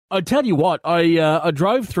I tell you what, I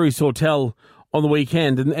drove through Sawtell on the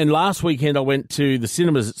weekend, and last weekend I went to the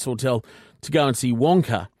cinemas at Sawtell to go and see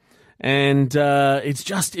Wonka. And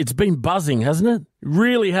it's been buzzing, hasn't it? It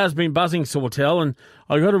really has been buzzing, Sawtell, and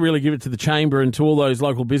I got to really give it to the Chamber and to all those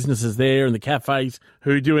local businesses there and the cafes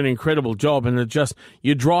who do an incredible job. And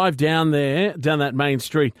you drive down that main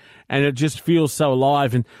street, and it just feels so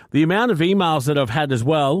alive. And the amount of emails that I've had as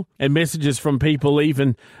well, and messages from people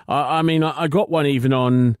even, I got one even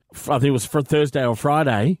on, I think it was for Thursday or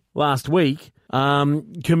Friday last week,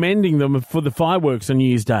 commending them for the fireworks on New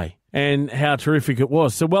Year's Day and how terrific it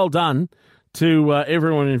was. So well done to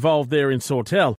everyone involved there in Sawtell.